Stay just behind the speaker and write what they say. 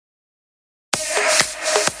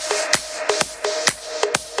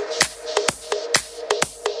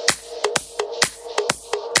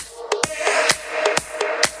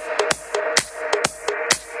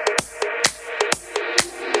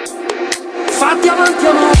Fatti avanti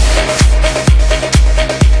amore.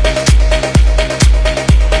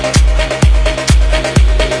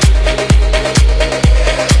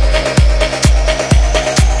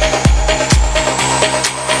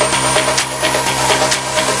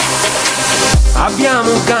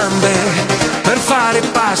 Abbiamo gambe per fare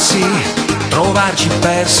passi, trovarci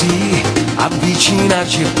persi,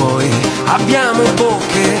 avvicinarci e poi abbiamo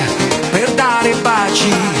bocche per dare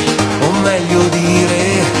baci, o meglio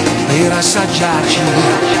dire per assaggiarci.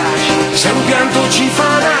 Se un pianto ci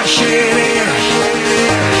fa nascere,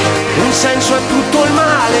 un senso è tutto il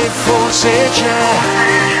male, forse c'è.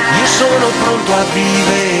 Io sono pronto a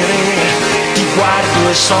vivere, ti guardo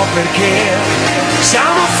e so perché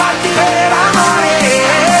siamo fatti per amare.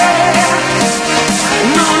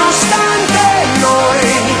 Nonostante noi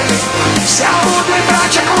siamo due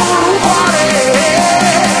braccia con un cuore,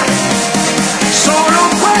 solo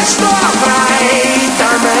questo avrai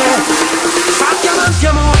da me. Fatti avanti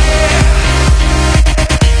amore.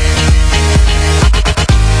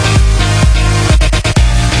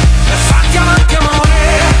 Fatti avanti amore.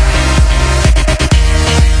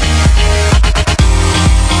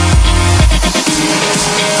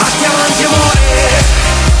 Fatti avanti amore.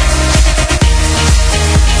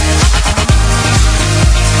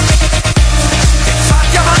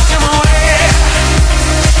 Fatti avanti amore.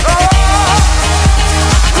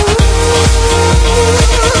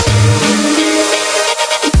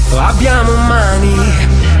 Abbiamo mani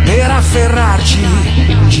per afferrarci,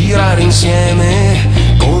 girare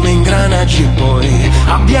insieme come ingranaggi e poi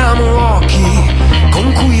abbiamo occhi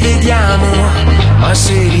con cui vediamo, ma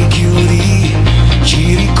se li chiudi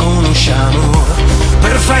ci riconosciamo,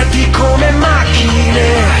 perfetti come macchine,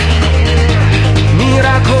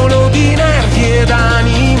 miracolo di nervi ed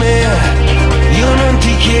anime. Io non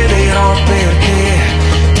ti chiederò perché,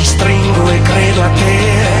 ti stringo e credo a te.